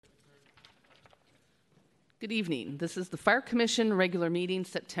Good evening. This is the Fire Commission regular meeting,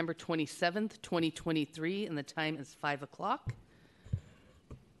 September 27th, 2023, and the time is 5 o'clock.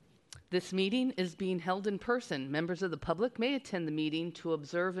 This meeting is being held in person. Members of the public may attend the meeting to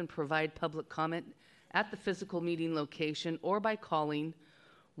observe and provide public comment at the physical meeting location or by calling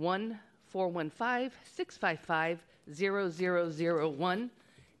 1-415-655-0001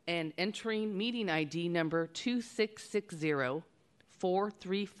 and entering meeting ID number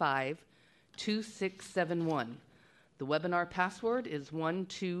 2660-435-2671. The webinar password is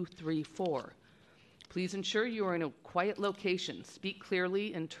 1234. Please ensure you are in a quiet location. Speak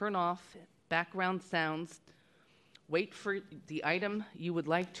clearly and turn off background sounds. Wait for the item you would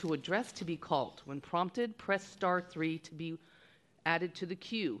like to address to be called. When prompted, press star 3 to be added to the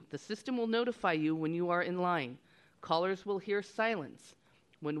queue. The system will notify you when you are in line. Callers will hear silence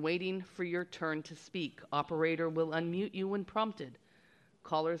when waiting for your turn to speak. Operator will unmute you when prompted.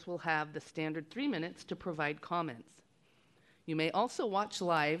 Callers will have the standard 3 minutes to provide comments. You may also watch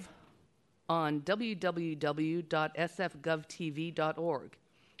live on www.sfgovtv.org.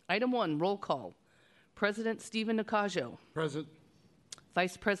 Item 1, roll call. President Stephen Nakajo. Present.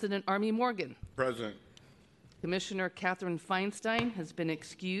 Vice President Army Morgan. Present. Commissioner Catherine Feinstein has been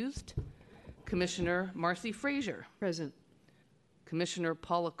excused. Commissioner Marcy Frazier. Present. Commissioner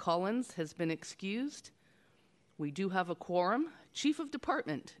Paula Collins has been excused. We do have a quorum. Chief of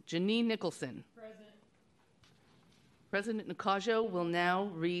Department, Janine Nicholson. Present. President Nakajo will now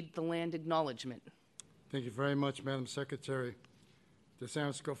read the land acknowledgement. Thank you very much, Madam Secretary. The San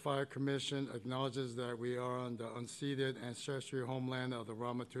Francisco Fire Commission acknowledges that we are on the unceded ancestral homeland of the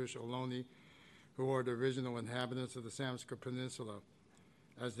Ramaytush Ohlone, who are the original inhabitants of the San Francisco Peninsula.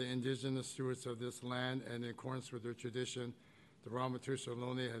 As the indigenous stewards of this land and in accordance with their tradition, the Ramaytush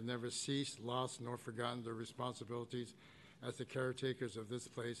Ohlone have never ceased, lost, nor forgotten their responsibilities as the caretakers of this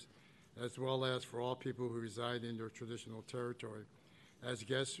place, as well as for all people who reside in their traditional territory. As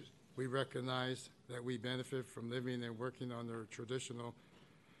guests, we recognize that we benefit from living and working on their traditional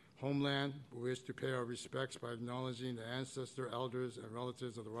homeland. We wish to pay our respects by acknowledging the ancestor, elders, and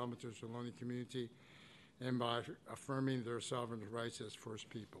relatives of the Ramaytush Ohlone community and by affirming their sovereign rights as First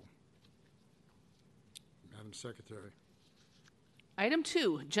People. Madam Secretary. Item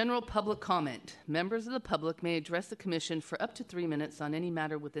 2, general public comment. Members of the public may address the Commission for up to 3 minutes on any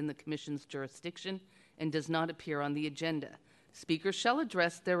matter within the Commission's jurisdiction and does not appear on the agenda. Speakers shall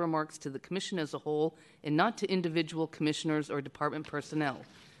address their remarks to the Commission as a whole and not to individual commissioners or department personnel.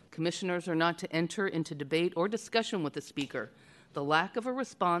 Commissioners are not to enter into debate or discussion with the speaker. The lack of a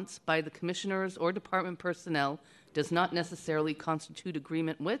response by the commissioners or department personnel does not necessarily constitute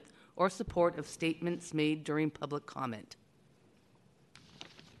agreement with or support of statements made during public comment.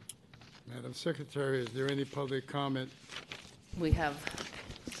 Madam Secretary, is there any public comment? We have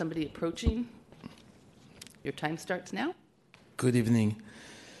somebody approaching. Your time starts now. Good evening.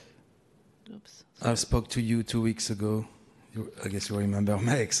 Oops. I spoke to you 2 weeks ago. I guess you remember.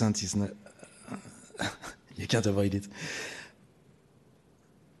 My accent is not... you can't avoid it.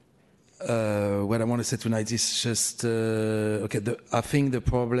 What I want to say tonight is just... I think the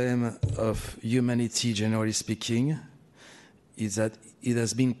problem of humanity, generally speaking, is that it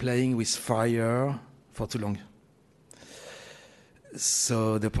has been playing with fire for too long.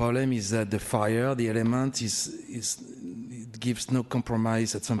 So the problem is that the fire, the element, it gives no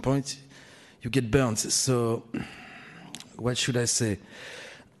compromise. At some point, you get burnt. So what should I say?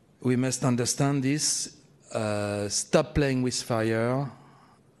 We must understand this. Stop playing with fire.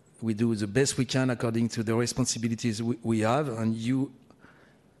 We do the best we can according to the responsibilities we have, and you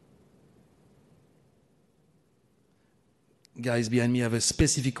guys behind me have a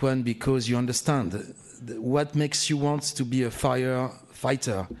specific one because you understand. What makes you want to be a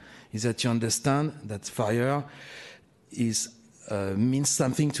firefighter is that you understand that fire means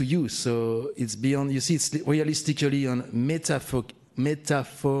something to you. So it's beyond, you see, it's realistically and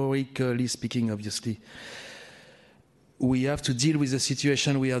metaphorically speaking, obviously. We have to deal with the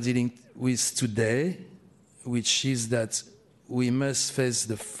situation we are dealing with today, which is that we must face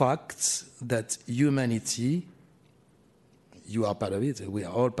the fact that humanity, you are part of it, we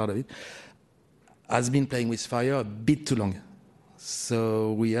are all part of it, has been playing with fire a bit too long.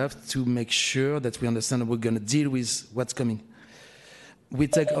 So we have to make sure that we understand we're going to deal with what's coming. We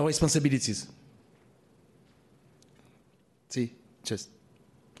take our responsibilities. See, just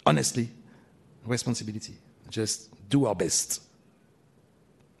honestly, responsibility. Just do our best.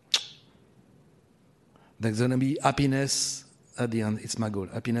 There's going to be happiness at the end. It's my goal.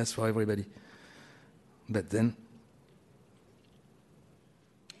 Happiness for everybody. But then...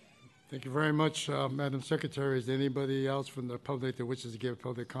 Thank you very much, Madam Secretary. Is there anybody else from the public that wishes to give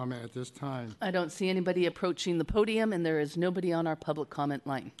public comment at this time? I don't see anybody approaching the podium, and there is nobody on our public comment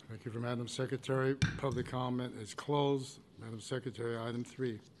line. Thank you for Madam Secretary. Public comment is closed. Madam Secretary, item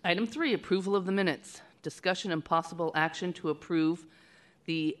 3. Item 3, approval of the minutes. Discussion and possible action to approve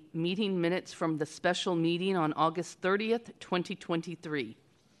the meeting minutes from the special meeting on August 30th, 2023.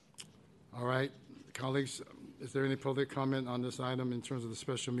 All right, colleagues, is there any public comment on this item in terms of the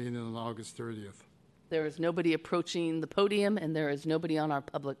special meeting on August 30th? There is nobody approaching the podium, and there is nobody on our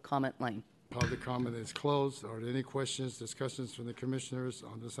public comment line. Public comment is closed. Are there any questions, discussions from the commissioners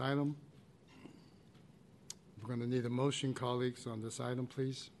on this item? We're going to need a motion, colleagues, on this item,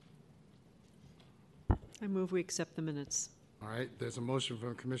 please. I move we accept the minutes. All right, there's a motion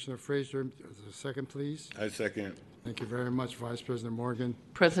from Commissioner Frazier. Is there a second, please? I second. Thank you very much, Vice President Morgan.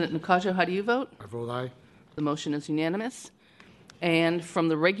 President Nakajo, how do you vote? I vote aye. The motion is unanimous. And from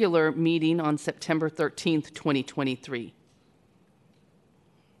the regular meeting on September 13th, 2023.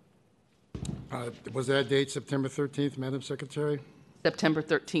 Was that date September 13th, Madam Secretary? September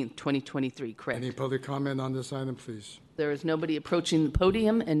 13th, 2023, correct. Any public comment on this item, please? There is nobody approaching the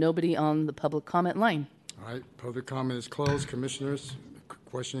podium and nobody on the public comment line. All right, public comment is closed. Commissioners,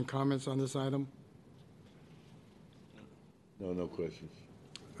 question and comments on this item? No questions.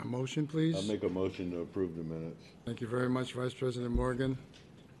 A motion, please? I'll make a motion to approve the minutes. Thank you very much, Vice President Morgan.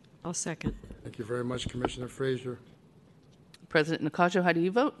 I'll second. Thank you very much, Commissioner Frazier. President Nakajo, how do you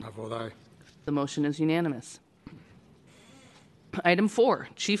vote? I vote aye. The motion is unanimous. Item 4,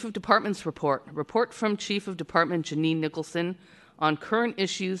 Chief of Department's report. Report from Chief of Department Janine Nicholson on current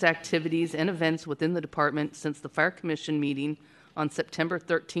issues, activities, and events within the department since the Fire Commission meeting on September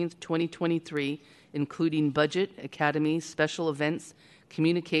 13th, 2023, including budget, academy, special events,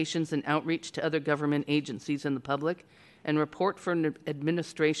 communications, and outreach to other government agencies and the public, and report from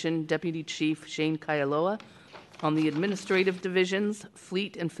Administration Deputy Chief Shane Kaialoa on the administrative divisions,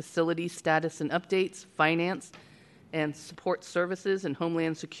 fleet and facility status and updates, finance, and support services and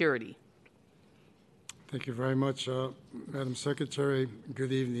Homeland Security. Thank you very much, Madam Secretary.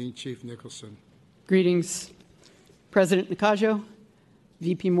 Good evening, Chief Nicholson. Greetings, President Nakajo,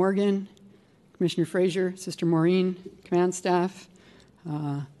 VP Morgan, Commissioner Frazier, Sister Maureen, command staff,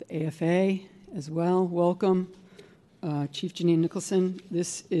 the AFA as well. Welcome. Chief Janine Nicholson,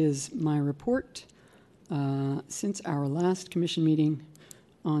 this is my report since our last commission meeting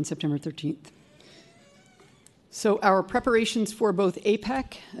on September 13th. So our preparations for both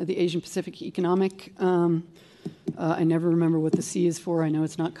APEC, the Asian Pacific Economic, I never remember what the C is for. I know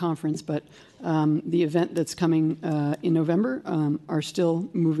it's not conference, but the event that's coming in November are still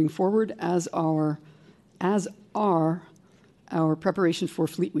moving forward, as are our preparations for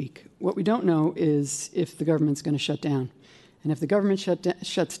Fleet Week. What we don't know is if the government's going to shut down. And if the government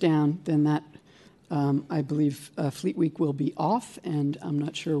shuts down, then that, I believe, Fleet Week will be off, and I'm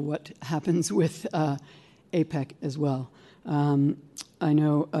not sure what happens with APEC as well. I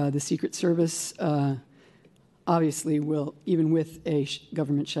know the Secret Service obviously will, even with a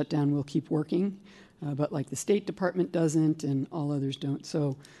government shutdown, will keep working, but like the State Department doesn't and all others don't.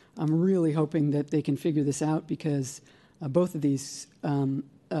 So I'm really hoping that they can figure this out, because both of these coming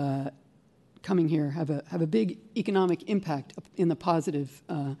here have a big economic impact in the positive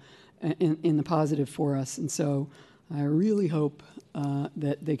in the positive for us. And so I really hope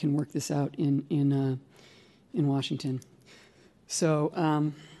that they can work this out in Washington.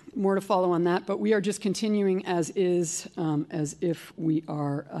 So more to follow on that, but we are just continuing as is, as if we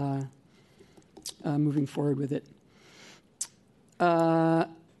are moving forward with it.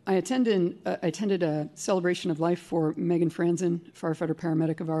 I attended a celebration of life for Megan Franzen, firefighter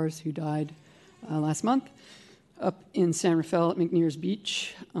paramedic of ours who died last month up in San Rafael at McNears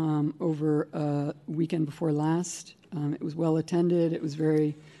Beach over a weekend before last. It was well attended. It was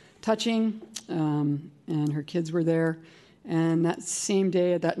very touching, and her kids were there. And that same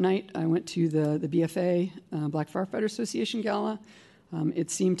day, that night, I went to the BFA, Black Firefighter Association Gala.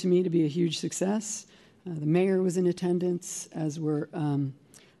 It seemed to me to be a huge success. The mayor was in attendance, as were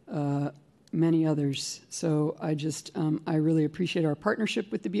many others. So I really appreciate our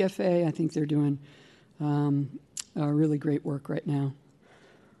partnership with the BFA. I think they're doing really great work right now.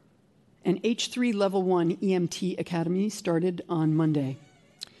 An H3 Level 1 EMT Academy started on Monday.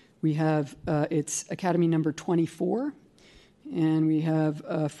 We have, it's Academy number 24, and we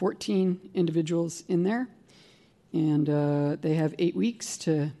have 14 individuals in there, and they have 8 weeks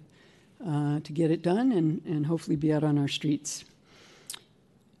to get it done and hopefully be out on our streets.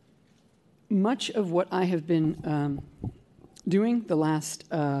 Much of what I have been doing the last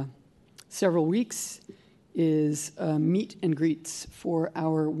several weeks is meet and greets for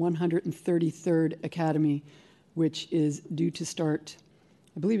our 133rd Academy, which is due to start,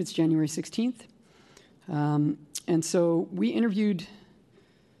 I believe it's January 16th. And so we interviewed,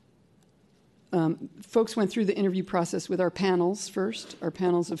 folks went through the interview process with our panels first, our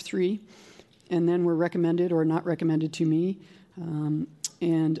panels of 3, and then were recommended or not recommended to me.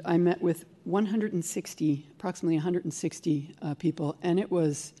 And I met with approximately 160 people, and it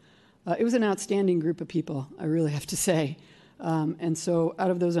was an outstanding group of people, I really have to say. And so out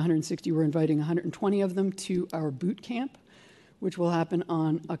of those 160, we're inviting 120 of them to our boot camp, which will happen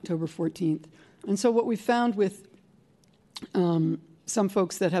on October 14th. And so what we found with some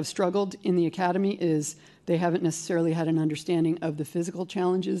folks that have struggled in the academy is they haven't necessarily had an understanding of the physical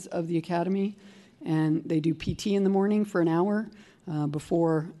challenges of the academy, and they do PT in the morning for an hour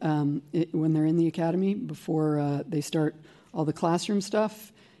before when they're in the academy, before they start all the classroom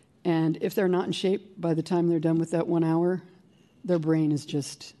stuff. And if they're not in shape by the time they're done with that 1 hour, their brain is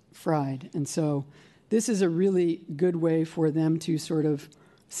just fried. And so this is a really good way for them to sort of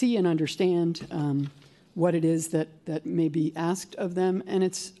see and understand what it is that may be asked of them. And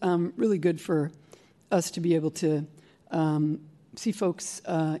it's really good for us to be able to see folks,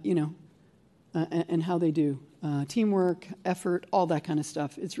 and how they do. Teamwork, effort, all that kind of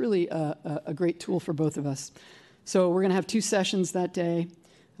stuff. It's really a great tool for both of us. So we're going to have 2 sessions that day,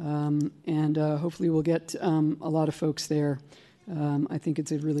 and hopefully we'll get a lot of folks there. I think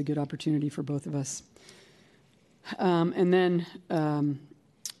it's a really good opportunity for both of us. And then,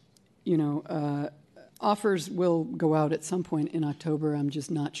 offers will go out at some point in October. I'm just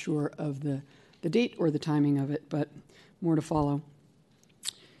not sure of the date or the timing of it, but more to follow.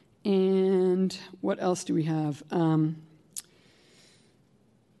 And what else do we have?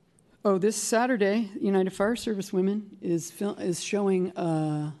 This Saturday, United Fire Service Women is showing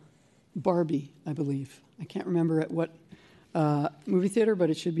Barbie, I believe. I can't remember at what movie theater, but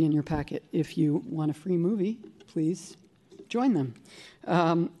it should be in your packet. If you want a free movie, please join them.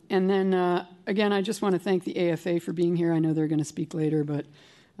 And then, again, I just want to thank the AFA for being here. I know they're going to speak later, but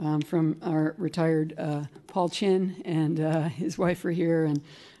from our retired Paul Chin and his wife are here, and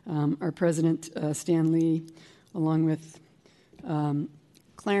our president, Stan Lee, along with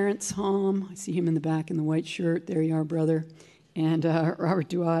Clarence Hom. I see him in the back in the white shirt. There you are, brother. And Robert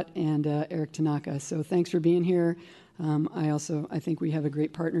Duat and Eric Tanaka. So thanks for being here. I think we have a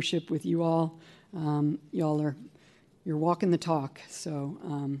great partnership with you all. You're walking the talk.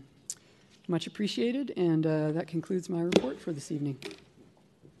 So much appreciated. And that concludes my report for this evening.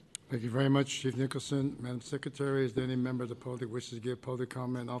 Thank you very much, Chief Nicholson. Madam Secretary, is there any member of the public wishes to give public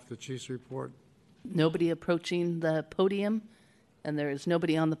comment off the chief's report? Nobody approaching the podium, and there is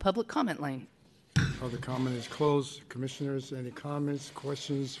nobody on the public comment line. Public comment is closed. Commissioners, any comments,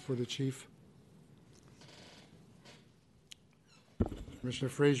 questions for the chief? Commissioner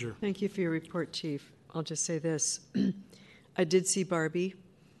Frazier. Thank you for your report, Chief. I'll just say this. I did see Barbie.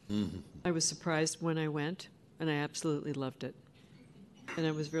 I was surprised when I went, and I absolutely loved it. And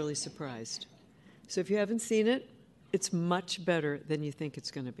I was really surprised. So if you haven't seen it, it's much better than you think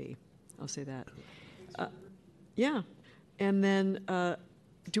it's going to be. I'll say that. Yeah. And then,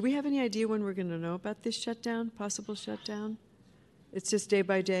 do we have any idea when we're going to know about this shutdown, possible shutdown? It's just day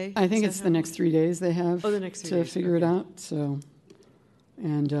by day? I think it's the next 3 days they have the next 3 to days. figure it out. So,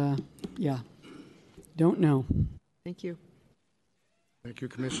 and don't know. Thank you. Thank you,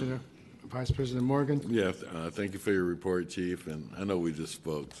 Commissioner. Vice President Morgan. Yeah, thank you for your report, Chief. And I know we just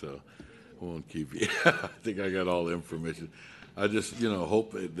spoke, so I won't keep you. I think I got all the information. I just,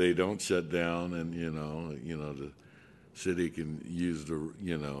 hope they don't shut down, and the city can use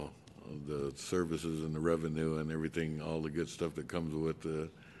the services and the revenue and everything, all the good stuff that comes with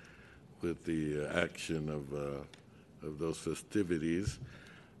the action of those festivities.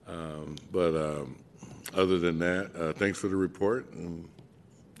 But other than that, thanks for the report. And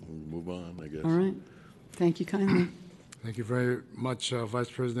we'll move on, I guess. All right. Thank you kindly. Thank you very much, Vice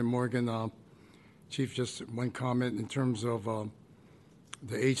President Morgan. Chief, just one comment in terms of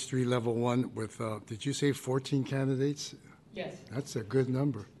the H3 Level 1 with, did you say 14 candidates? Yes. That's a good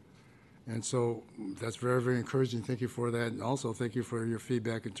number. And so that's very, very encouraging. Thank you for that. And also thank you for your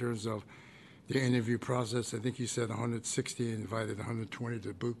feedback in terms of the interview process. I think you said 160 and invited 120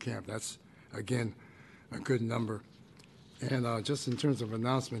 to boot camp. That's, again, a good number. And just in terms of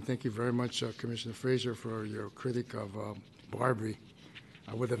announcement, thank you very much, Commissioner Frazier, for your critic of Barbie.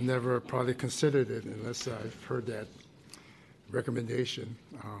 I would have never probably considered it unless I've heard that recommendation.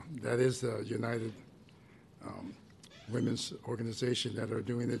 That is the United Women's Organization that are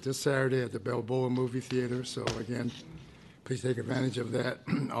doing it this Saturday at the Balboa Movie Theater. So again, please take advantage of that.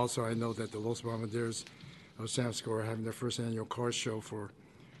 Also, I know that the Los Bombarderos of San Francisco are having their first annual car show for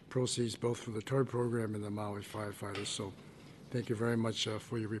proceeds both for the toy program and the Maui firefighters. So thank you very much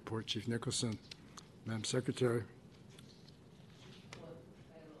for your report, Chief Nicholson. Madam Secretary.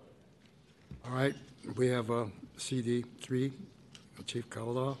 All right, we have CD3, Chief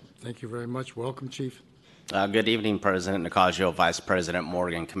Kaula. Thank you very much. Welcome, Chief. Good evening, President Nicasio, Vice President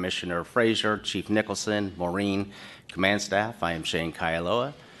Morgan, Commissioner Frazier, Chief Nicholson, Maureen, Command Staff. I am Shane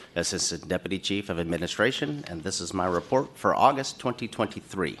Kaialoa, Assistant Deputy Chief of Administration, and this is my report for August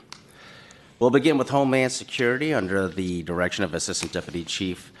 2023. We'll begin with Homeland Security under the direction of Assistant Deputy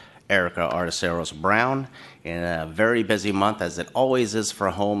Chief Erica Arteseros Brown. In a very busy month, as it always is for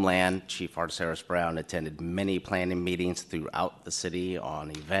Homeland, Chief Arteseros Brown attended many planning meetings throughout the city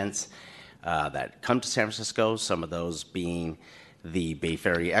on events that come to San Francisco, some of those being the Bay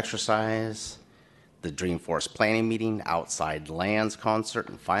Ferry exercise, the Dreamforce planning meeting, Outside Lands concert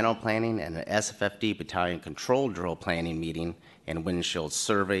and final planning, and an SFFD battalion control drill planning meeting and windshield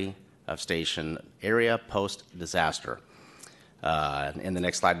survey of station area post-disaster. In the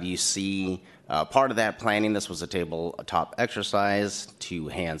next slide, you see part of that planning. This was a tabletop exercise, 2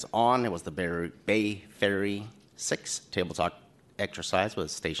 hands-on. It was the Bay Ferry 6 tabletop exercise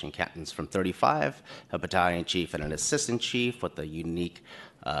with station captains from 35, a battalion chief and an assistant chief, with the unique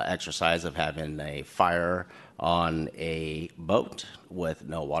exercise of having a fire on a boat with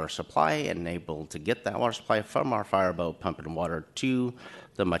no water supply and able to get that water supply from our fireboat, pumping water to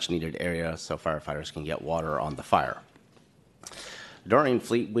the much-needed area so firefighters can get water on the fire. During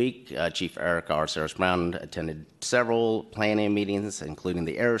Fleet Week, Chief Erica Arteseros Brown attended several planning meetings, including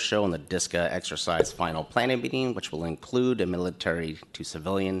the Air Show and the DISCA exercise final planning meeting, which will include a military to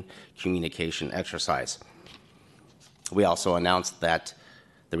civilian communication exercise. We also announced that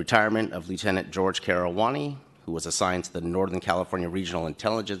the retirement of Lieutenant George Karawani, who was assigned to the Northern California Regional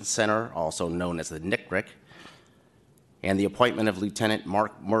Intelligence Center, also known as the NCRIC, and the appointment of Lieutenant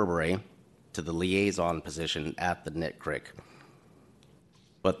Mark Murbury to the liaison position at the NCRIC.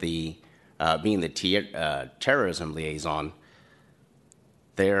 But being the terrorism liaison,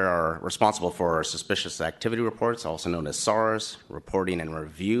 they are responsible for suspicious activity reports, also known as SARS, reporting and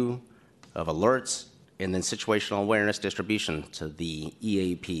review of alerts, and then situational awareness distribution to the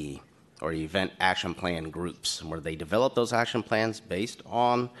EAP, or Event Action Plan groups, where they develop those action plans based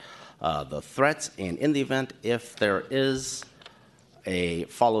on the threats, and in the event, if there is a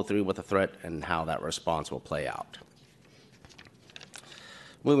follow-through with a threat, and how that response will play out.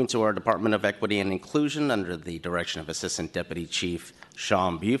 Moving to our Department of Equity and Inclusion under the direction of Assistant Deputy Chief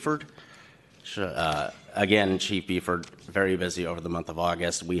Sean Buford. Again, Chief Buford, very busy over the month of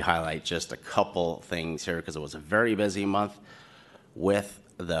August. We highlight just a couple things here because it was a very busy month with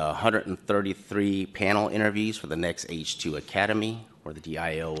the 133 panel interviews for the next H2 Academy, where the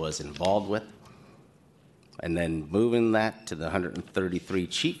DIO was involved with. And then moving that to the 133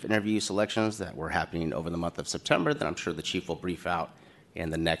 chief interview selections that were happening over the month of September that I'm sure the chief will brief out in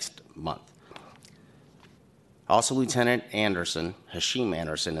the next month. Also, Lieutenant Anderson, Hashim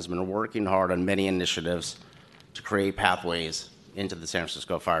Anderson, has been working hard on many initiatives to create pathways into the San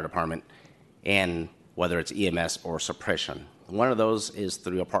Francisco Fire Department, and whether it's EMS or suppression. One of those is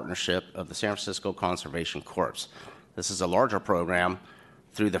through a partnership of the San Francisco Conservation Corps. This is a larger program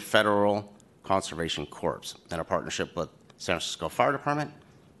through the Federal Conservation Corps and a partnership with San Francisco Fire Department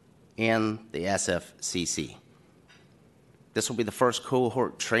and the SFCC. This will be the first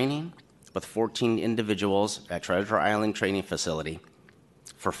cohort training with 14 individuals at Treasure Island Training Facility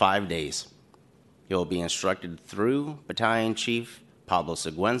for 5 days. You'll be instructed through Battalion Chief Pablo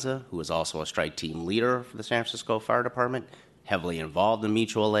Seguenza, who is also a strike team leader for the San Francisco Fire Department, heavily involved in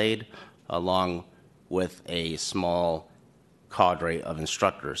mutual aid, along with a small cadre of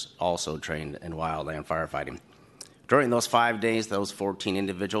instructors also trained in wildland firefighting. During those 5 days, those 14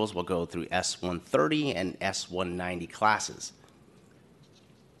 individuals will go through S-130 and S-190 classes.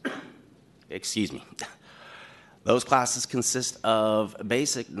 Excuse me. Those classes consist of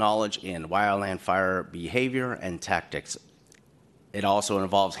basic knowledge in wildland fire behavior and tactics. It also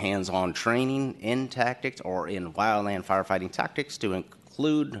involves hands-on training in tactics or in wildland firefighting tactics to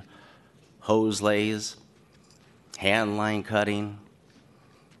include hose lays, hand line cutting,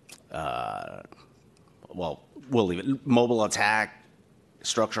 we'll leave it, mobile attack,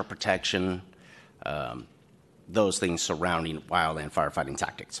 structure protection, those things surrounding wildland firefighting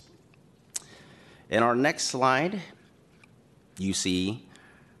tactics. In our next slide, you see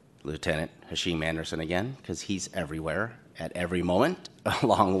Lieutenant Hashim Anderson again, because he's everywhere at every moment,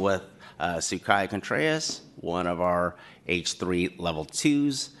 along with Sukai Contreras, one of our H3 Level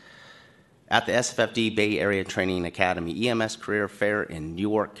 2s, at the SFFD Bay Area Training Academy EMS Career Fair in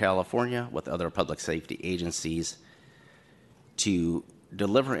Newark, California, with other public safety agencies to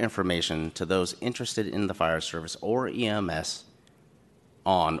deliver information to those interested in the fire service or EMS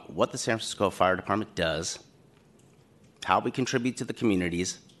on what the San Francisco Fire Department does, how we contribute to the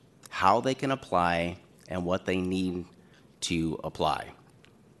communities, how they can apply, and what they need to apply.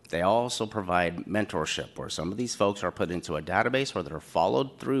 They also provide mentorship, where some of these folks are put into a database or they're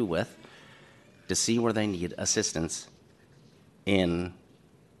followed through with to see where they need assistance in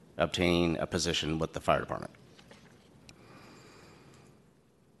obtaining a position with the fire department.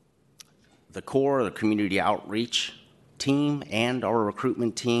 The core, the community outreach team, and our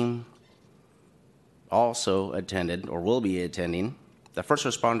recruitment team also attended, or will be attending, the First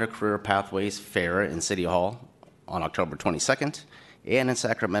Responder Career Pathways Fair in City Hall on October 22nd, and in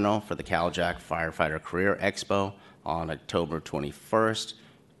Sacramento for the CalJack Firefighter Career Expo on October 21st,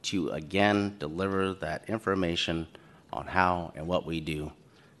 to again deliver that information on how and what we do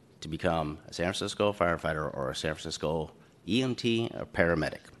to become a San Francisco firefighter or a San Francisco EMT or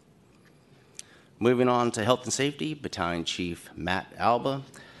paramedic. Moving on to health and safety, Battalion Chief Matt Alba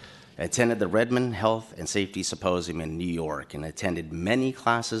attended the Redmond Health and Safety Symposium in New York and attended many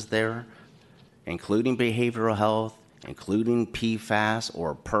classes there, including behavioral health, including PFAS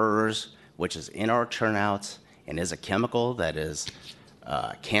or PERS, which is in our turnouts and is a chemical that is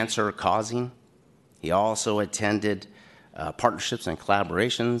cancer-causing. He also attended partnerships and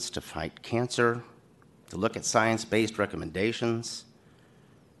collaborations to fight cancer, to look at science-based recommendations,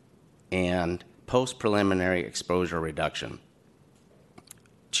 and post-preliminary exposure reduction.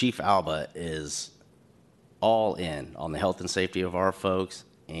 Chief Alba is all in on the health and safety of our folks,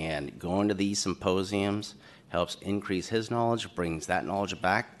 and going to these symposiums helps increase his knowledge, brings that knowledge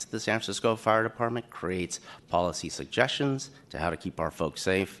back to the San Francisco Fire Department, creates policy suggestions to how to keep our folks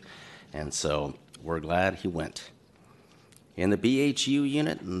safe, and so we're glad he went. In the BHU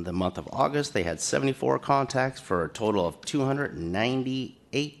unit, in the month of August, they had 74 contacts for a total of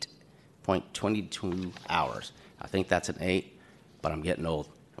 298.22 hours. I think that's an 8, but I'm getting old.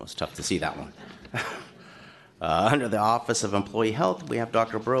 It was tough to see that one. Under the Office of Employee Health, we have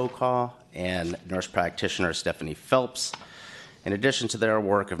Dr. Brokaw and nurse practitioner Stephanie Phelps. In addition to their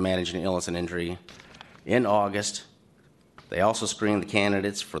work of managing illness and injury, in August, they also screened the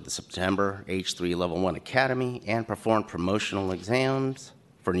candidates for the September H3 Level 1 Academy and performed promotional exams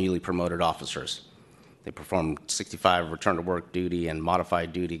for newly promoted officers. They performed 65 return to work duty and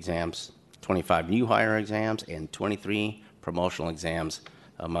modified duty exams, 25 new hire exams, and 23 promotional exams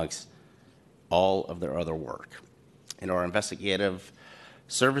amongst all of their other work. In our Investigative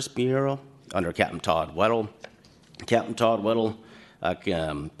Service Bureau, under Captain Todd Weddle, Captain Todd Weddle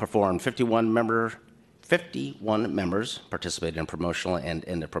performed 51 members participated in promotional and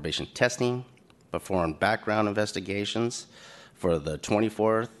in the probation testing, performed background investigations for the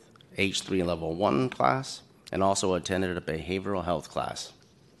 24th H3 Level 1 class, and also attended a behavioral health class.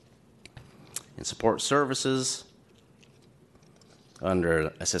 In support services,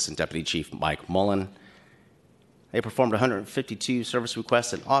 under Assistant Deputy Chief Mike Mullen, they performed 152 service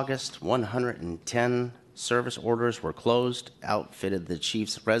requests in August, 110 service orders were closed, outfitted the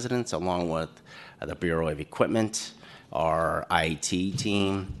chief's residence along with the Bureau of Equipment, our IT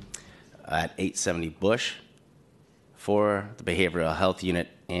team at 870 Bush for the behavioral health unit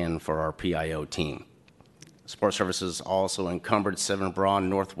and for our PIO team. Support services also encumbered 7 Braun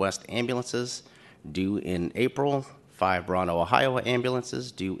Northwest ambulances due in April, 5 Braun, Ohio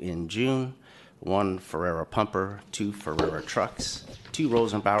ambulances due in June, 1 Ferrera pumper, 2 Ferrera trucks, 2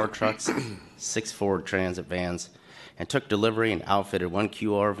 Rosenbauer trucks, 6 Ford Transit vans, and took delivery and outfitted 1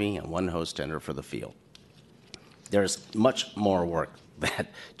 QRV and 1 hose tender for the field. There's much more work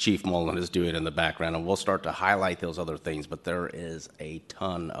that Chief Mullen is doing in the background, and we'll start to highlight those other things, but there is a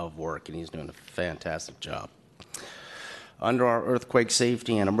ton of work, and he's doing a fantastic job. Under our Earthquake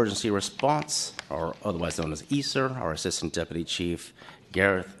Safety and Emergency Response, or otherwise known as ESER, our Assistant Deputy Chief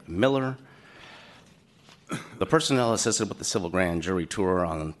Gareth Miller, the personnel assisted with the civil grand jury tour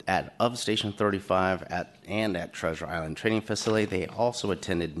of Station 35 and at Treasure Island Training Facility. They also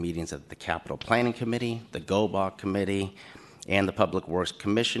attended meetings at the Capital Planning Committee, the GOBOC Committee, and the Public Works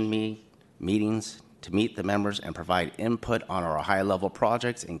Commission meetings to meet the members and provide input on our high-level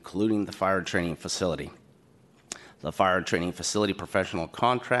projects, including the fire training facility. The fire training facility professional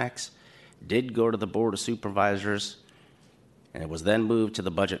contracts did go to the Board of Supervisors, and it was then moved to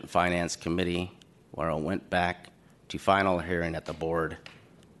the Budget and Finance Committee, where it went back to final hearing at the board.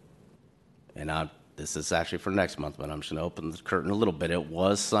 And this is actually for next month, but I'm just going to open the curtain a little bit. It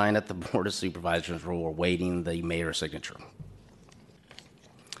was signed at the Board of Supervisors, where we're waiting the mayor's signature.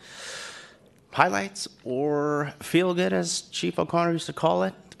 highlights or feel good, as Chief O'Connor used to call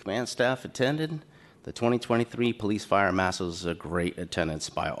it. The command staff attended. The 2023 Police Fire Mass was a great attendance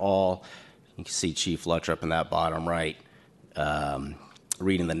by all. You can see Chief Luttrup in that bottom right,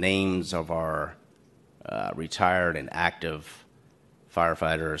 reading the names of our retired and active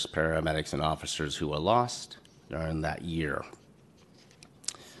firefighters, paramedics, and officers who were lost during that year.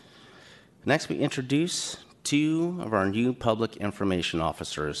 Next, we introduce two of our new public information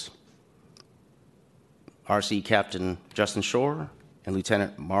officers, RC Captain Justin Shore and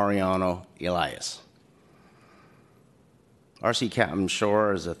Lieutenant Mariano Elias. RC Captain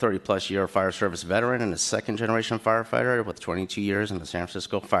Shore is a 30-plus year fire service veteran and a second-generation firefighter with 22 years in the San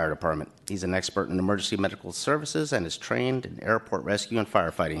Francisco Fire Department. He's an expert in emergency medical services and is trained in airport rescue and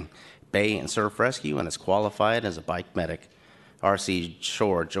firefighting, bay and surf rescue, and is qualified as a bike medic. RC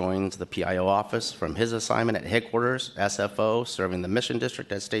Shore joins the PIO office from his assignment at headquarters, SFO, serving the Mission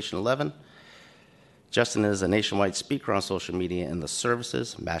District at Station 11. Justin is a nationwide speaker on social media in the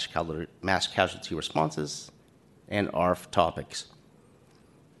services, mass casualty responses, and ARF topics.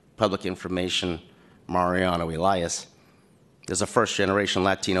 Public information, Mariano Elias is a first-generation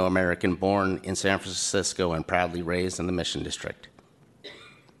Latino American born in San Francisco and proudly raised in the Mission District.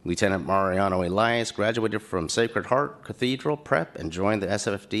 Lieutenant Mariano Elias graduated from Sacred Heart Cathedral Prep and joined the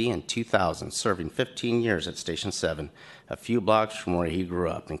SFD in 2000, serving 15 years at Station 7, a few blocks from where he grew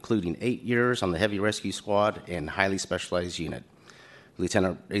up, including 8 years on the Heavy Rescue Squad and highly specialized unit.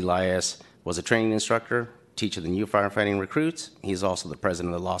 Lieutenant Elias was a training instructor, teacher of the new firefighting recruits. He's also the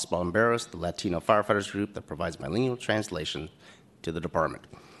president of the Los Bomberos, the Latino firefighters group that provides bilingual translation to the department.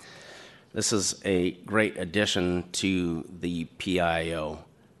 This is a great addition to the PIO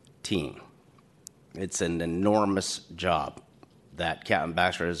team. It's an enormous job that Captain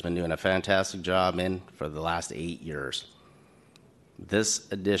Baxter has been doing a fantastic job in for the last 8 years. This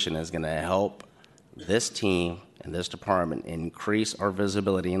addition is going to help this team and this department increase our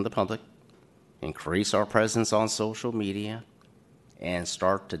visibility in the public, increase our presence on social media, and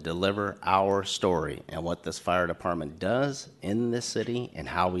start to deliver our story and what this fire department does in this city and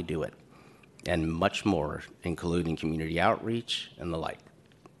how we do it, and much more, including community outreach and the like.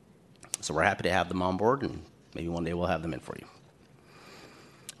 So we're happy to have them on board, and maybe one day we'll have them in for you.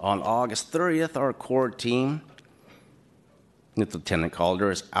 On August 30th, our core team, Lieutenant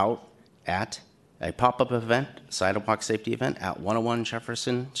Calder, is out at a pop-up event, sidewalk safety event at 101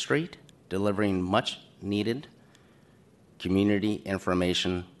 Jefferson Street, delivering much needed community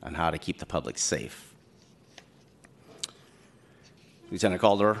information on how to keep the public safe. Lieutenant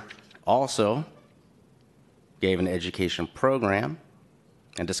Calder also gave an education program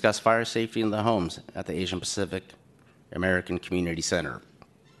and discussed fire safety in the homes at the Asian Pacific American Community Center.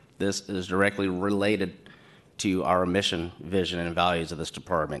 This is directly related to our mission, vision, and values of this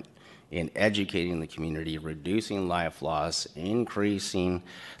department in educating the community, reducing life loss, increasing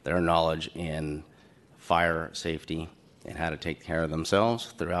their knowledge in fire safety and how to take care of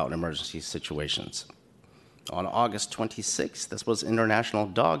themselves throughout emergency situations. On August 26th, this was International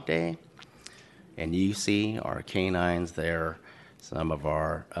Dog Day, and you see our canines there, some of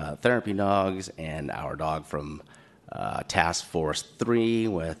our therapy dogs, and our dog from Task Force 3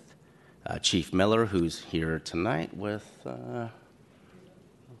 with Chief Miller, who's here tonight with,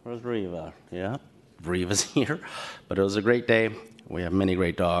 where's Riva? Yeah, Riva's here. But it was a great day. We have many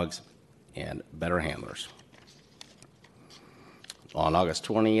great dogs and better handlers. On August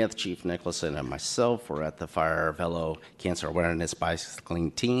 20th, Chief Nicholson and myself were at the Fire Velo Cancer Awareness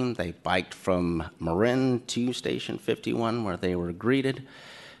Bicycling Team. They biked from Marin to Station 51, where they were greeted,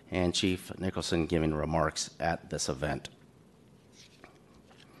 and Chief Nicholson giving remarks at this event.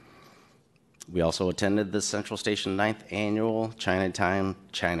 We also attended the Central Station 9th Annual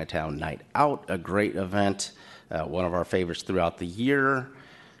Chinatown Night Out, a great event, one of our favorites throughout the year,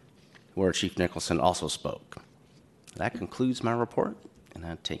 where Chief Nicholson also spoke. That concludes my report, and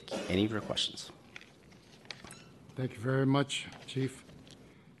I'll take any of your questions. Thank you very much, Chief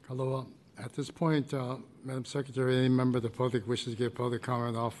Kaloa. At this point, Madam Secretary, any member of the public wishes to give public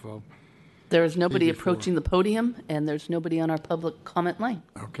comment off of? There is nobody Thank you for- approaching the podium, and there's nobody on our public comment line.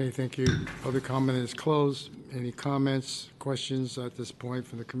 Okay, thank you. Public comment is closed. Any comments, questions at this point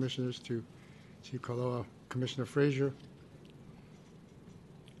from the commissioners to Chief Kaloa? Commissioner Frazier?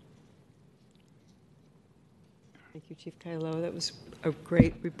 Thank you, Chief Kailoa. That was a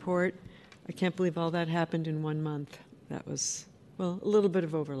great report. I can't believe all that happened in 1 month. That was, well, a little bit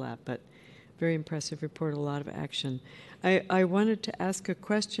of overlap, but very impressive report, a lot of action. I wanted to ask a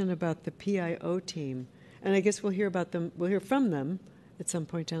question about the PIO team, and I guess we'll hear from them at some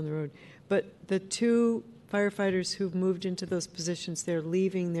point down the road. But the two firefighters who've moved into those positions, they're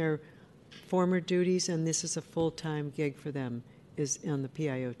leaving their former duties, and this is a full-time gig for them, is on the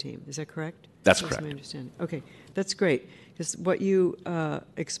PIO team. Is that correct? That's my correct. understanding. Okay, that's great. Because what you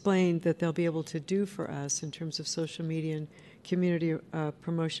explained that they'll be able to do for us in terms of social media and community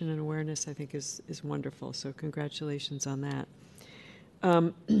promotion and awareness, I think is wonderful. So congratulations on that.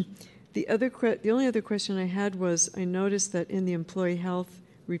 The only other question I had was, I noticed that in the employee health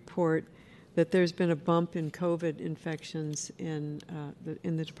report that there's been a bump in COVID infections in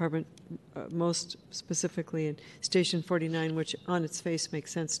the department, most specifically in Station 49, which on its face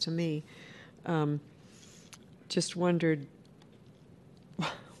makes sense to me. Just wondered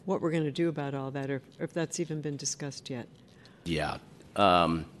what we're going to do about all that, or if that's even been discussed yet. Yeah.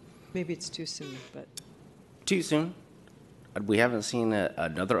 Maybe it's too soon, but Too soon. We haven't seen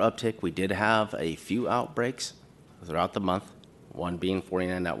another uptick. We did have a few outbreaks throughout the month, one being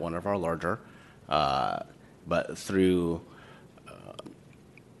 49 at one of our larger. But through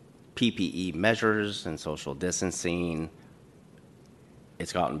PPE measures and social distancing,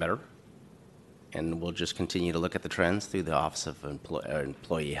 it's gotten better. And we'll just continue to look at the trends through the Office of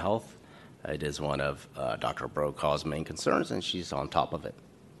Employee Health. It is one of Dr. Brokaw's main concerns, and she's on top of it.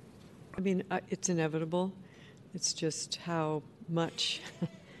 I mean, it's inevitable. It's just how much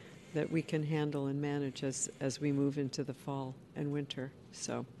that we can handle and manage as we move into the fall and winter.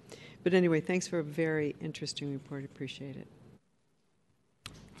 So, but anyway, thanks for a very interesting report. Appreciate it.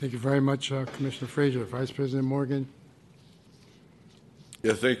 Thank you very much, Commissioner Frazier. Vice President Morgan.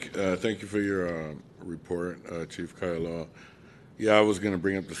 Yeah, thank you for your report, Chief Kaialoa. Yeah, I was going to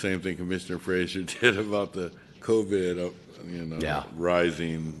bring up the same thing Commissioner Frazier did about the COVID, Yeah.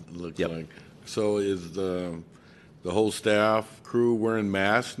 rising, looks Yep. like. So is the whole staff crew wearing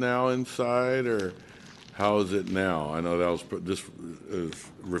masks now inside, or how is it now? I know that was this is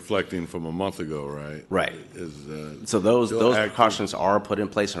reflecting from a month ago, right? Right. Is So those still active? precautions are put in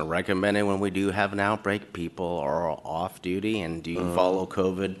place and recommended when we do have an outbreak. People are off duty and do follow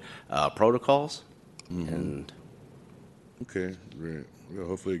COVID protocols. And Okay, great. Well,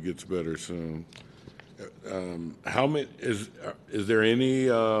 hopefully it gets better soon. How many is there any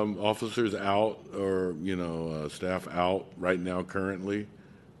officers out or staff out right now currently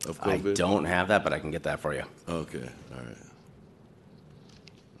of I COVID? don't have that, but I can get that for you. Okay, all right.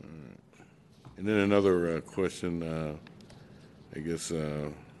 And then another question, I guess,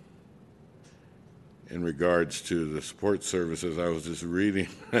 in regards to the support services, I was just reading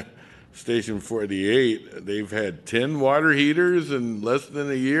Station 48, they've had 10 water heaters in less than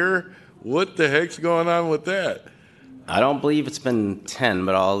a year. What the heck's going on with that? I don't believe it's been 10,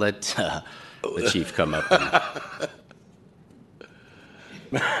 but I'll let the chief come up.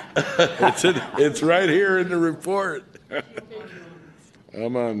 It's right here in the report.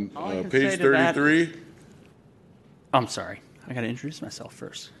 I'm on All I can page say to that- 33. I'm sorry. I got to introduce myself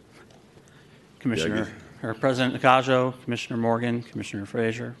first. Commissioner, or President Nakajo, Commissioner Morgan, Commissioner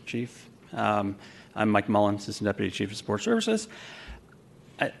Frazier, Chief. I'm Mike Mullen, Assistant Deputy Chief of Support Services.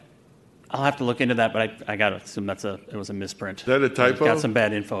 I'll have to look into that, but I got to assume it was a misprint. Is that a typo? Got some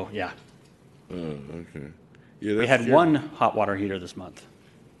bad info, yeah. Oh, okay. Yeah, We that's had scary. one hot water heater this month.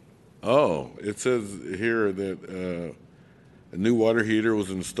 Oh, it says here that a new water heater was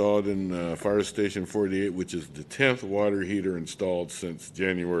installed in Fire Station 48, which is the 10th water heater installed since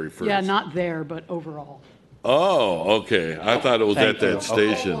January 1st. Yeah, not there, but overall. Oh, okay. I thought it was Thank at that you.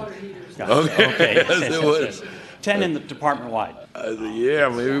 station. Gotcha. Okay. Yes, Yes, yes, it yes, was. yes. 10 in the department-wide. Yeah,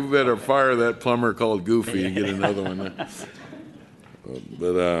 maybe we better fire that plumber called Goofy and get another one.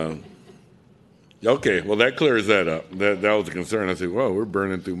 But, okay, well, that clears that up. That was a concern. I said, whoa, we're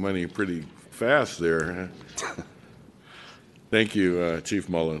burning through money pretty fast there. Thank you, Chief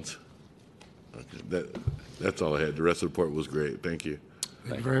Mullins. Okay, that's all I had. The rest of the report was great. Thank you.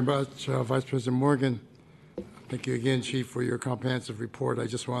 Thank you very much, Vice President Morgan. Thank you again, Chief, for your comprehensive report. I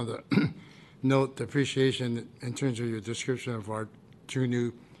just wanted to note the appreciation in terms of your description of our two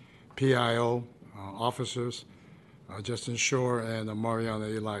new PIO officers, Justin Shore and Mariana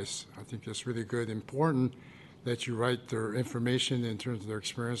Elias. I think that's really good. Important that you write their information in terms of their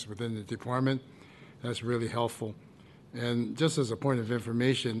experience within the department. That's really helpful. And just as a point of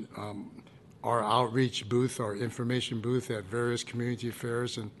information, our outreach booth, our information booth at various community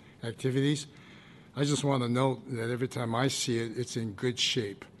fairs and activities, I just want to note that every time I see it, it's in good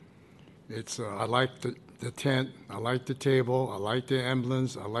shape. It's I like the tent, I like the table, I like the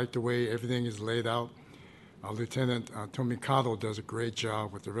emblems, I like the way everything is laid out. Lieutenant Tomikado does a great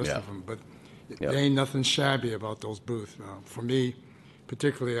job with the rest of them, but there ain't nothing shabby about those booths. For me,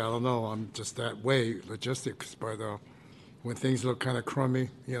 particularly, I don't know, I'm just that way, logistics, but when things look kind of crummy,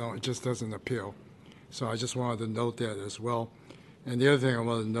 it just doesn't appeal. So I just wanted to note that as well. And the other thing I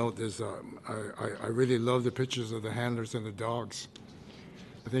want to note is I really love the pictures of the handlers and the dogs.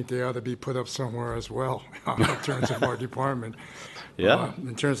 I think they ought to be put up somewhere as well in terms of our department. Yeah.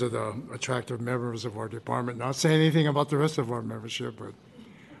 In terms of the attractive members of our department. Not saying anything about the rest of our membership, but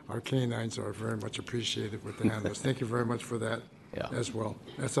our canines are very much appreciated with the handlers. Thank you very much for that Yeah. as well.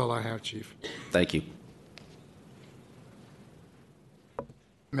 That's all I have, Chief. Thank you.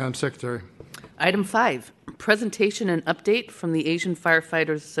 Madam Secretary. Item 5, presentation and update from the Asian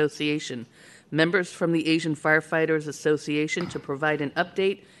Firefighters Association. Members from the Asian Firefighters Association to provide an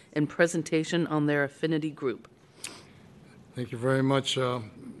update and presentation on their affinity group. Thank you very much, the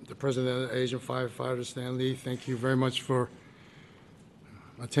President of the Asian Firefighters, Stan Lee. Thank you very much for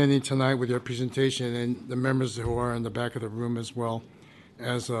attending tonight with your presentation, and the members who are in the back of the room as well,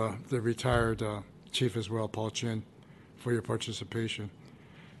 as the retired chief as well, Paul Chin, for your participation.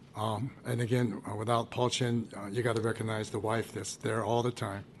 And again, without Paul Chin, you got to recognize the wife that's there all the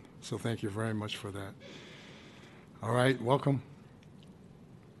time. So thank you very much for that. All right, welcome.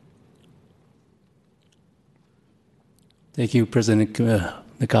 Thank you, President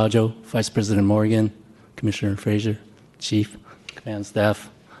Nakajo, Vice President Morgan, Commissioner Frazier, Chief, Command Staff.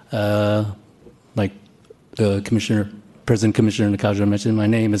 Like President Commissioner Nakajo mentioned, my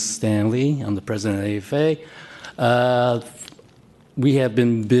name is Stan Lee. I'm the President of AFA. We have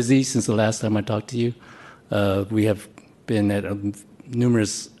been busy since the last time I talked to you. We have been at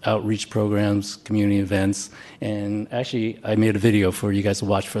numerous outreach programs, community events, and actually I made a video for you guys to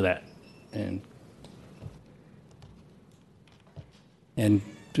watch for that. And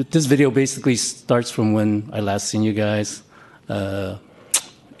this video basically starts from when I last seen you guys.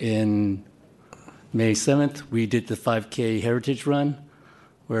 In May 7th, we did the 5K Heritage Run,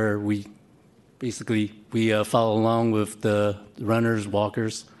 where we follow along with the runners,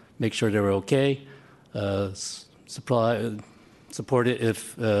 walkers, make sure they were okay, support it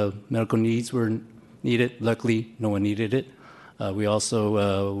if medical needs were needed. Luckily, no one needed it. We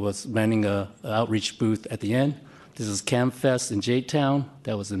also was running an outreach booth at the end. This is CamFest in J-Town.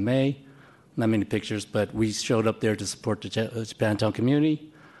 That was in May. Not many pictures, but we showed up there to support the Japantown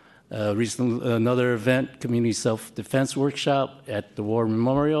community. Recently, another event, Community Self-Defense Workshop at the War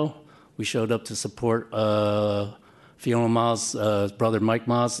Memorial. We showed up to support Fiona Ma's brother Mike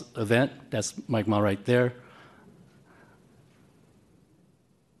Ma's event. That's Mike Ma right there.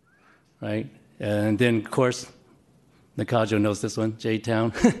 Right? And then, of course, Nakajo knows this one,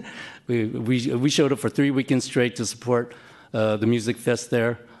 J-Town. we showed up for 3 weekends straight to support the music fest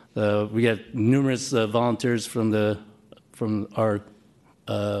there. We had numerous volunteers from our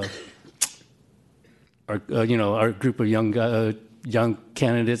group of young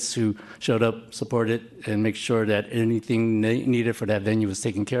candidates who showed up, supported, and make sure that anything needed for that venue was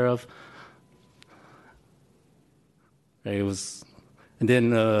taken care of. It was, and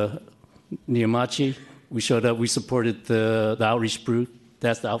then Nihamachi, we showed up. We supported the outreach booth.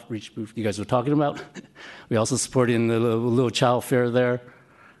 That's the outreach booth you guys were talking about. We also supported the little child fair there.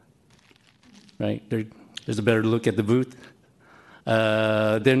 Right there's a better look at the booth.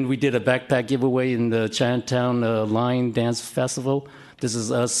 Then we did a backpack giveaway in the Chinatown Line Dance Festival. This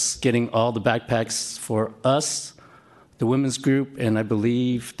is us getting all the backpacks for us, the women's group, and I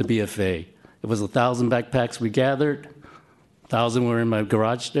believe the BFA. It was 1,000 backpacks we gathered. 1,000 were in my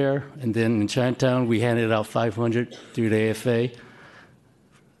garage there. And then in Chinatown, we handed out 500 through the AFA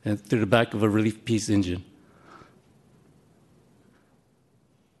and through the back of a Relief Peace engine.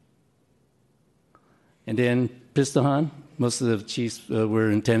 And then Pistahan, most of the chiefs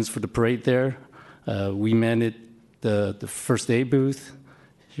were in attendance for the parade there. We manned the first aid booth.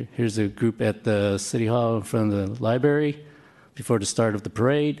 Here's a group at the City Hall in front of the library before the start of the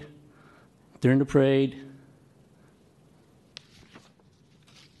parade, during the parade.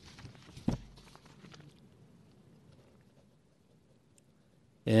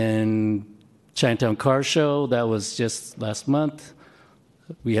 And Chinatown Car Show, that was just last month.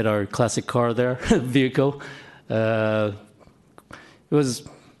 We had our classic car there, vehicle. It was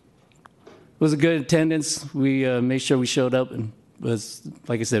a good attendance. We made sure we showed up and was,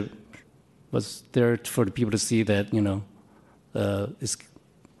 like I said, was there for the people to see that,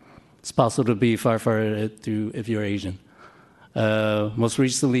 it's possible to be a firefighter if you're Asian. Most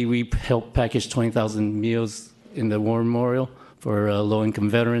recently, we helped package 20,000 meals in the War Memorial for low-income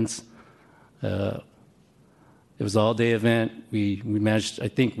veterans. It was an all-day event. We managed, I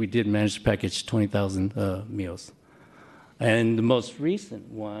think we did manage to package 20,000 meals. And the most recent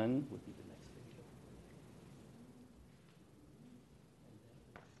one would be the next video.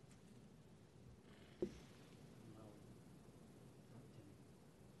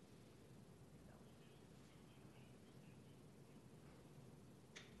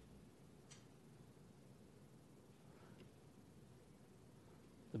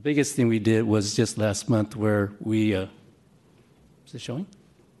 biggest thing we did was just last month where we, is it showing?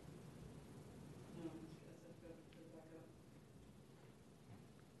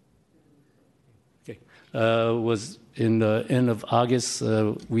 Okay. Was in the end of August,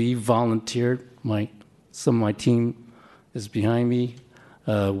 we volunteered, some of my team is behind me.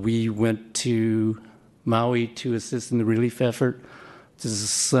 We went to Maui to assist in the relief effort. This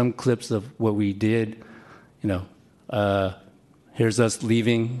is some clips of what we did. You know, here's us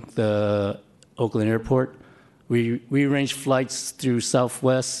leaving the Oakland airport. We arranged flights through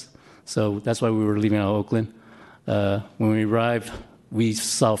Southwest, so that's why we were leaving out of Oakland. When we arrived, we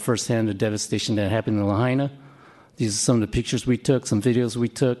saw firsthand the devastation that happened in Lahaina. These are some of the pictures we took, some videos we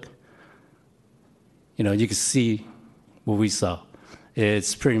took. You know, you can see what we saw.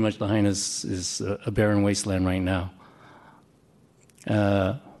 It's pretty much Lahaina is a barren wasteland right now.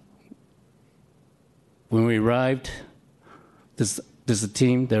 When we arrived, this is a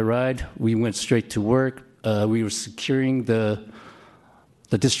team that arrived. We went straight to work. We were securing the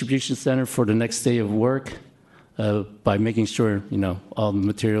distribution center for the next day of work by making sure, you know, all the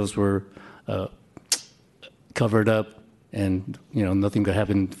materials were covered up and, you know, nothing could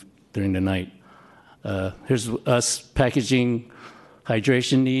happen during the night. Here's us packaging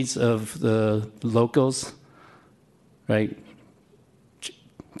hydration needs of the locals, right?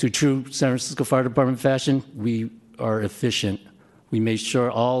 To true San Francisco Fire Department fashion, we are efficient. We made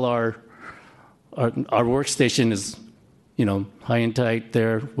sure all our workstation is, you know, high and tight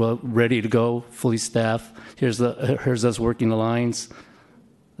there, well, ready to go, fully staffed. Here's us working the lines.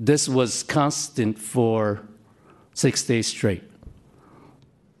 This was constant for 6 days straight.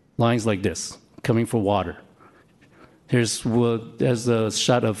 Lines like this, coming for water. There's a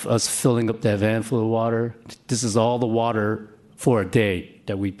shot of us filling up that van full of water. This is all the water for a day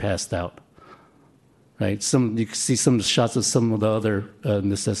that we passed out. Right? You can see some of the shots of some of the other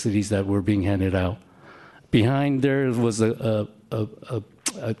necessities that were being handed out. Behind there was a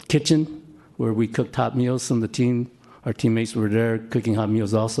kitchen where we cooked hot meals. Some of our teammates were there cooking hot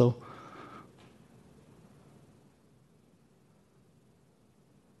meals also.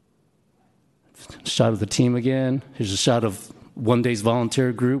 Shot of the team again. Here's a shot of one day's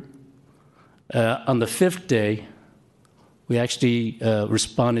volunteer group. On the 5th day, we actually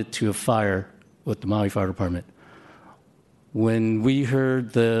responded to a fire with the Maui Fire Department. When we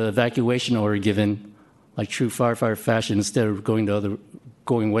heard the evacuation order given, like true firefighter fashion, instead of going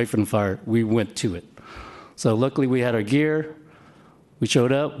away from the fire, we went to it. So luckily we had our gear. We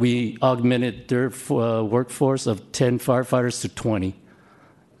showed up. We augmented their workforce of 10 firefighters to 20.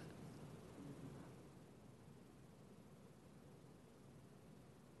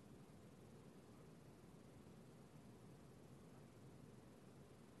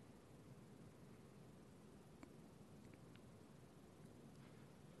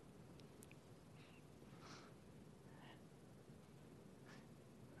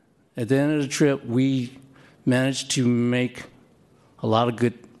 At the end of the trip, we managed to make a lot of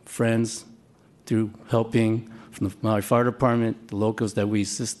good friends through helping from the Maui Fire Department, the locals that we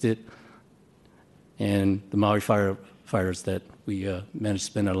assisted, and the Maui firefighters that we managed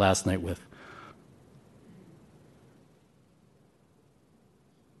to spend our last night with.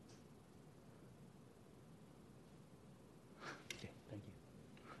 Okay, thank you.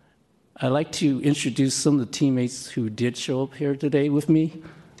 I'd like to introduce some of the teammates who did show up here today with me.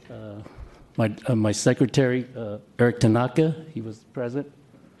 My secretary, Eric Tanaka, he was present.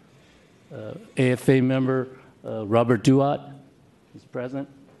 AFA member, Robert Duat, he's present.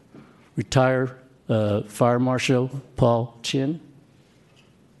 Retired Fire Marshal Paul Chin.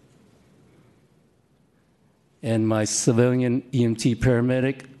 And my civilian EMT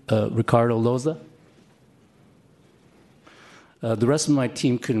paramedic, Ricardo Loza. The rest of my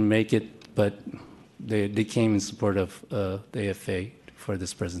team couldn't make it, but they came in support of the AFA for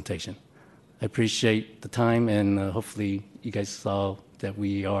this presentation. I appreciate the time, and hopefully you guys saw that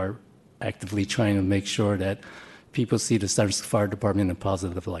we are actively trying to make sure that people see the San Francisco Fire Department in a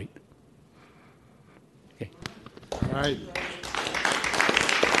positive light. Okay. All right.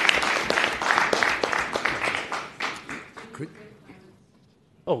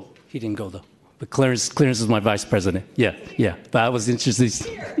 Oh, he didn't go though. But Clarence is my vice president. Yeah. But I was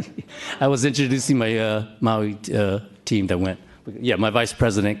introducing my Maui team that went. Yeah, my vice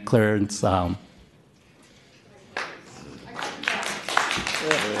president, Clarence. I'm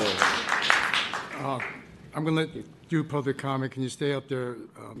going to let you do public comment. Can you stay up there,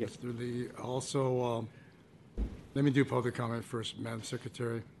 Mr. Lee? Also, let me do public comment first, Madam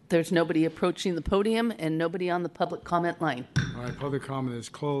Secretary. There's nobody approaching the podium and nobody on the public comment line. All right, public comment is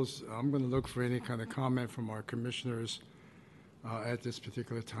closed. I'm going to look for any kind of comment from our commissioners at this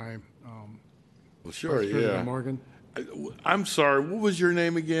particular time. Well, sure, Vice President yeah. Morgan? I'm sorry, what was your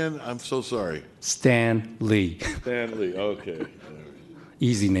name again? I'm so sorry. Stan Lee. Stanley, okay.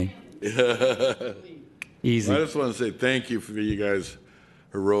 Easy name. Easy. I just want to say thank you for you guys'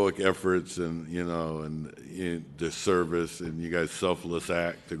 heroic efforts and, the service and you guys' selfless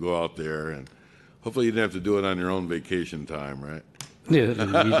act to go out there. And hopefully you didn't have to do it on your own vacation time, right? Yeah, we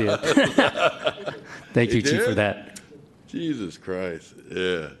did. Thank you, You Chief, for did? that. Jesus Christ.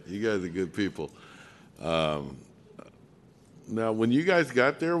 Yeah, you guys are good people. Now, when you guys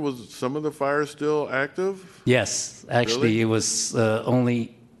got there, was some of the fire still active? Yes, actually, Really? it was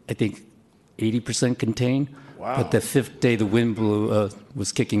only, I think, 80% contained. Wow. But the fifth day, the wind blew,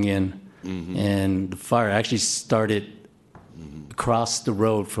 was kicking in, and the fire actually started across the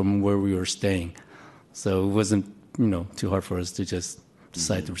road from where we were staying. So it wasn't, too hard for us to just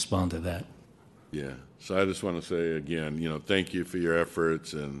decide to respond to that. Yeah. So I just want to say again, thank you for your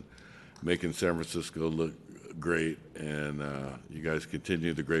efforts and making San Francisco look great. And you guys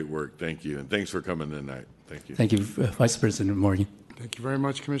continue the great work. Thank you. And thanks for coming tonight. Thank you. Thank you, Vice President Morgan. Thank you very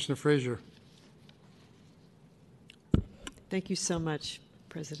much, Commissioner Frazier. Thank you so much,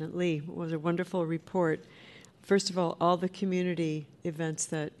 President Lee. It was a wonderful report. First of all the community events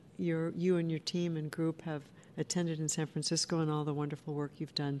that you and your team and group have attended in San Francisco and all the wonderful work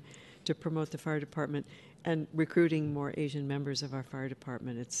you've done to promote the fire department and recruiting more Asian members of our fire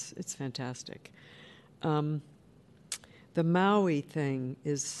department. It's fantastic. The Maui thing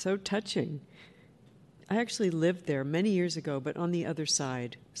is so touching. I actually lived there many years ago, but on the other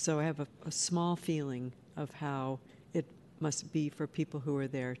side. So I have a small feeling of how it must be for people who are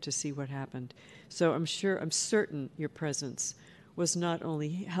there to see what happened. So I'm certain your presence was not only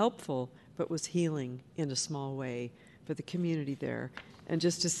helpful, but was healing in a small way for the community there. And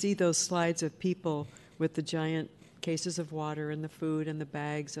just to see those slides of people with the giant cases of water and the food and the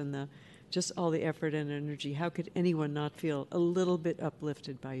bags and just all the effort and energy, how could anyone not feel a little bit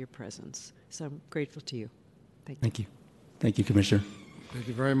uplifted by your presence? So I'm grateful to you. Thank you. Thank you. Thank you, Commissioner. Thank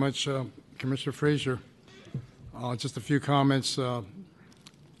you very much, Commissioner Frazier. Just a few comments,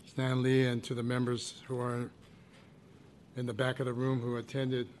 Stan Lee, and to the members who are in the back of the room who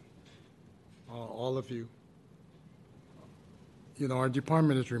attended, all of you. Our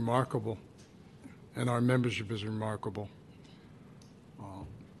department is remarkable, and our membership is remarkable.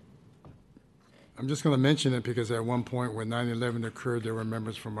 I'm just going to mention it because at one point when 9/11 occurred, there were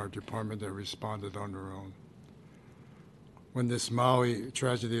members from our department that responded on their own. When this Maui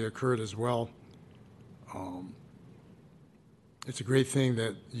tragedy occurred as well, it's a great thing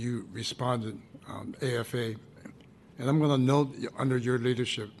that you responded, AFA. And I'm going to note under your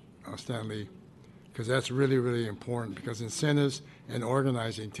leadership, Stan Lee, because that's really, really important, because incentives and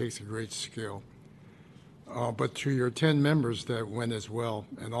organizing takes a great skill. But to your 10 members that went as well,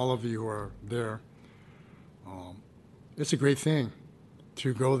 and all of you who are there, it's a great thing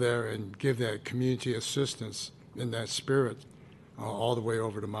to go there and give that community assistance in that spirit all the way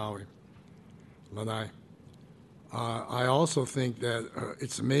over to Maui, Lanai. I also think that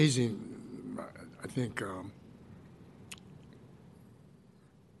it's amazing. I think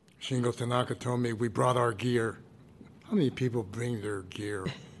Shingo Tanaka told me we brought our gear. How many people bring their gear?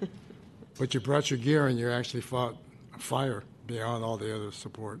 But you brought your gear and you actually fought a fire beyond all the other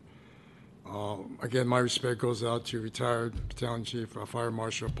support. Again, my respect goes out to retired Battalion Chief Fire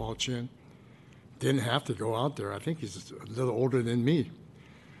Marshal Paul Chin. Didn't have to go out there. I think he's a little older than me.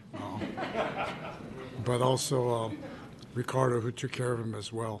 But also Ricardo, who took care of him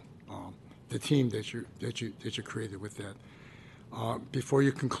as well. The team that you created with that. Before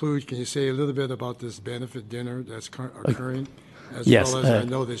you conclude, can you say a little bit about this benefit dinner that's occurring? As yes, well as I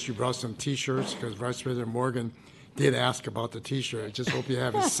know that you brought some T-shirts, because Vice President Morgan did ask about the T-shirt. I just hope you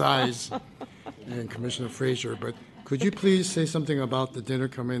have his size, and Commissioner Frazier. But could you please say something about the dinner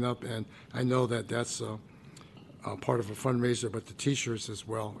coming up? And I know that that's part of a fundraiser, but the T-shirts as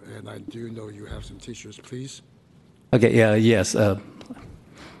well. And I do know you have some T-shirts, please. Okay, yes. I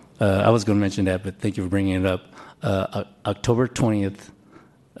was going to mention that, but thank you for bringing it up. October 20th,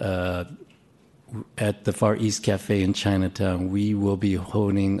 at the Far East Cafe in Chinatown, we will be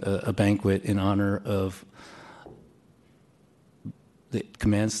holding a banquet in honor of the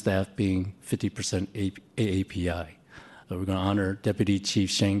command staff being 50% AAPI. We're going to honor Deputy Chief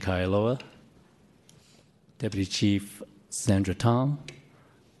Shane Kailoa, Deputy Chief Sandra Tong,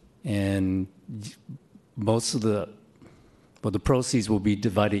 and most of the proceeds will be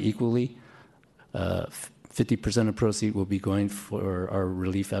divided equally. 50% of proceeds will be going for our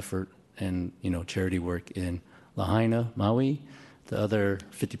relief effort and charity work in Lahaina, Maui. The other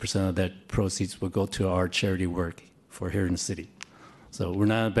 50% of that proceeds will go to our charity work for here in the city. So we're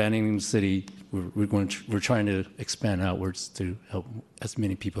not abandoning the city. We're trying to expand outwards to help as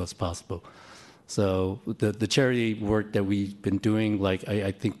many people as possible. So the charity work that we've been doing, like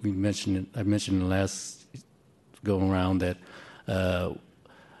I think I mentioned in the last go around that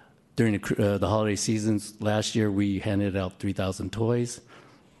during the holiday seasons last year we handed out 3,000 toys.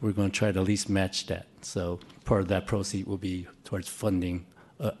 We're going to try to at least match that. So part of that proceed will be towards funding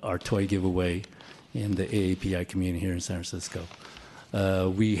our toy giveaway in the AAPI community here in San Francisco.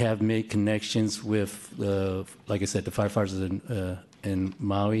 We have made connections with, like I said, the firefighters in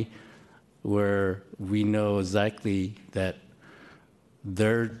Maui, where we know exactly that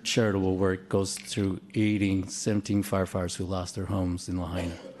their charitable work goes through aiding 17 firefighters who lost their homes in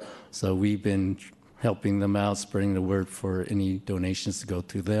Lahaina. So we've been helping them out, spreading the word for any donations to go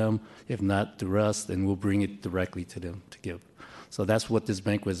to them. If not to us, then we'll bring it directly to them to give. So that's what this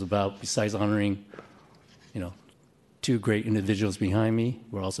banquet is about. Besides honoring, two great individuals behind me,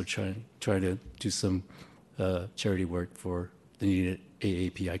 we're also trying to do some charity work for the needed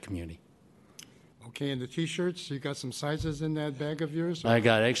AAPI community. Okay, and the T-shirts, you got some sizes in that bag of yours? I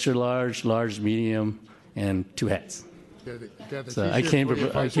got extra large, large, medium, and 2 hats. Got the So I T-shirts came for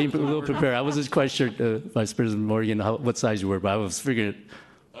your a little prepared. I wasn't quite sure, Vice President Morgan, what size you were, but I was figuring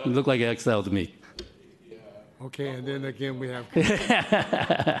it looked like XL to me. Okay, and then again, we have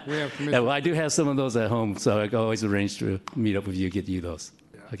Yeah, well, Commissioner, I do have some of those at home, so I can always arrange to meet up with you, get you those.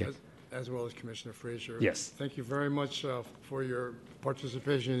 Okay. as well as Commissioner Frazier. Yes. Thank you very much for your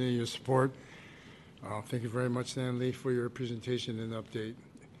participation and your support. Thank you very much, Stan Lee, for your presentation and update.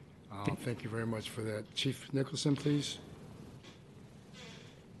 Thank you very much for that. Chief Nicholson, please.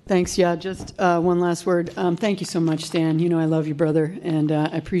 Thanks. Yeah, just one last word. Thank you so much, Stan. You know I love you, brother, and I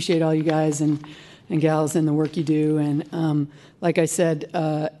appreciate all you guys and gals and the work you do. And like I said,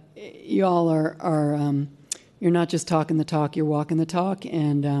 you all are you're not just talking the talk, you're walking the talk,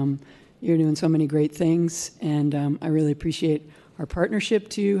 and you're doing so many great things. And I really appreciate our partnership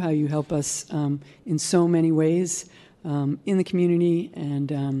too, how you help us in so many ways in the community,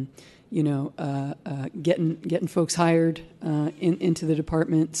 and getting folks hired into the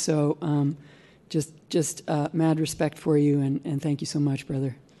department. So just mad respect for you, and thank you so much,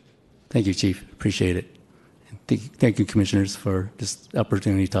 brother. Thank you, Chief. Appreciate it. And thank you, Commissioners, for this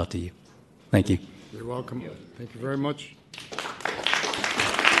opportunity to talk to you. Thank you. You're welcome. Thank you very much.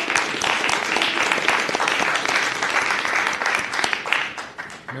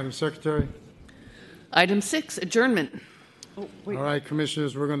 Madam Secretary. Item 6, adjournment. All right,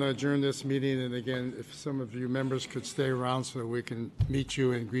 Commissioners, we're going to adjourn this meeting. And again, if some of you members could stay around so that we can meet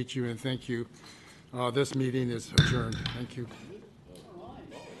you and greet you and thank you. This meeting is adjourned. Thank you.